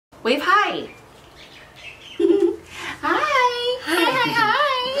Wave hi. Hi. Hi.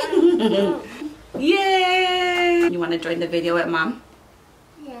 Yay. You want to join the video with Mom?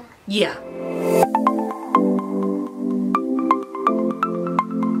 Yeah. Yeah.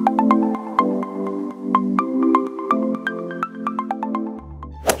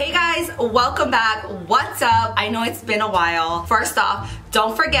 Hey guys, welcome back. What's up? I know it's been a while. First off,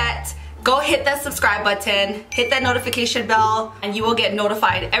 don't forget, go hit that subscribe button, hit that notification bell, and you will get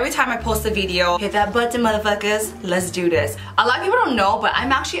notified every time I post a video. Hit that button, motherfuckers. Let's do this. A lot of people don't know, but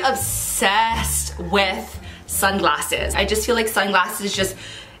I'm actually obsessed with sunglasses. I just feel like sunglasses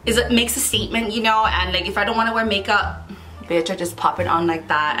makes a statement, you know, and like if I don't want to wear makeup, bitch, I just pop it on like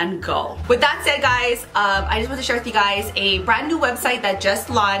that and go. With that said, guys, I just want to share with you guys a brand new website that just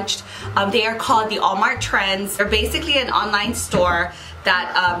launched. They are called the Walmart Trends. They're basically an online store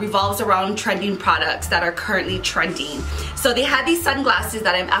that revolves around trending products that are currently trending. So they have these sunglasses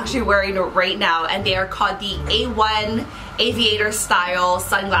that I'm actually wearing right now, and they are called the A1 aviator style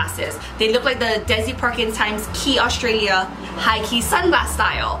sunglasses. They look like the Desi Perkins times Quay Australia HighKey sunglass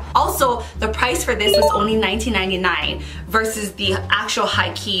style. Also, the price for this was only $19.99 versus the actual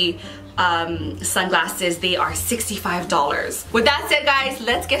HighKey sunglasses. They are $65. With that said, guys,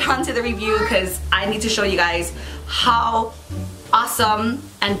 let's get on to the review because I need to show you guys how awesome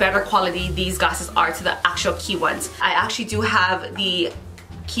and better quality these glasses are to the actual Quay ones. I actually do have the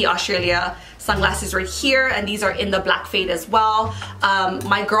Quay Australia sunglasses right here, and these are in the black fade as well.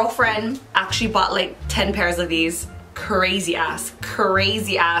 My girlfriend actually bought like 10 pairs of these. Crazy ass.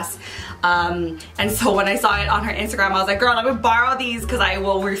 And so when I saw it on her Instagram, I was like, girl, let me borrow these because I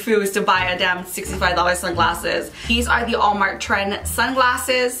will refuse to buy a damn $65 sunglasses. These are the Walmart Trend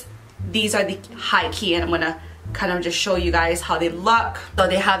sunglasses. These are the HighKey, and I'm gonna kind of just show you guys how they look. So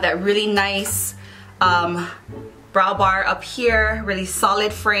they have that really nice brow bar up here, really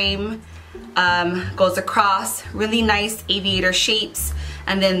solid frame, goes across, really nice aviator shapes,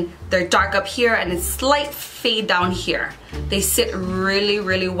 and then they're dark up here and it's slight fade down here. They sit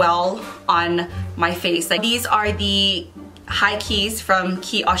really well on my face. Like, these are the HighKeys from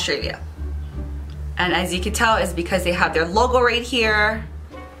Quay Australia, and as you can tell, it's because they have their logo right here.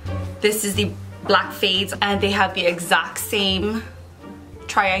 This is the black fades, and they have the exact same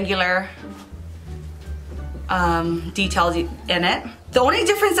triangular details in it. The only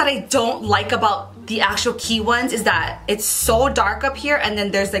difference that I don't like about the actual Quay ones is that it's so dark up here, and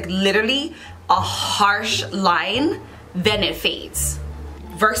then there's like literally a harsh line, then it fades.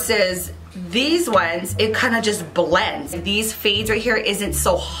 Versus these ones, it kind of just blends. These fades right here isn't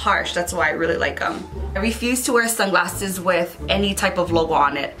so harsh. That's why I really like them. I refuse to wear sunglasses with any type of logo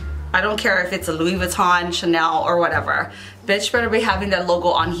on it. I don't care if it's a Louis Vuitton, Chanel, or whatever. Bitch better be having that logo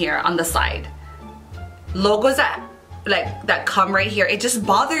on here on the side. Logos that come right here, it just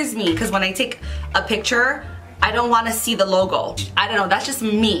bothers me because when I take a picture, I don't want to see the logo. I don't know, that's just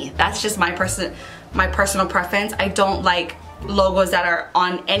me. That's just my personal preference. I don't like logos that are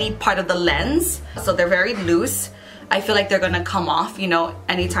on any part of the lens. So they're very loose. I feel like they're gonna come off, you know,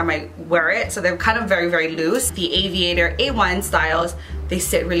 anytime I wear it. So they're kind of very loose. The Aviator A1 styles, they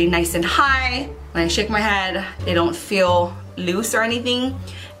sit really nice and high. When I shake my head, they don't feel loose or anything.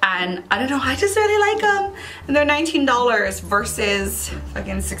 And I don't know, I just really like them. And they're $19 versus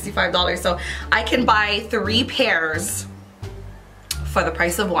fucking $65. So I can buy 3 pairs for the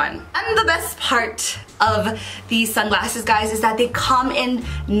price of one. And the best part of these sunglasses, guys, is that they come in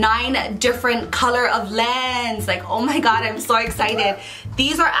 9 different color of lens. Like, oh my god, I'm so excited.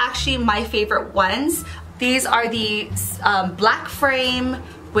 These are actually my favorite ones. These are the black frame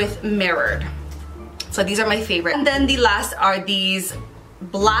with mirrored. So these are my favorite. And then the last are these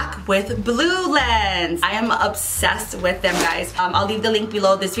black with blue lens. I am obsessed with them, guys. I'll leave the link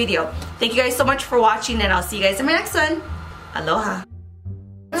below this video. Thank you guys so much for watching, and I'll see you guys in my next one. Aloha.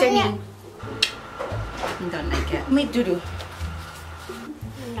 Jenny. I don't like it. Make doo-doo.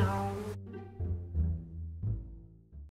 No.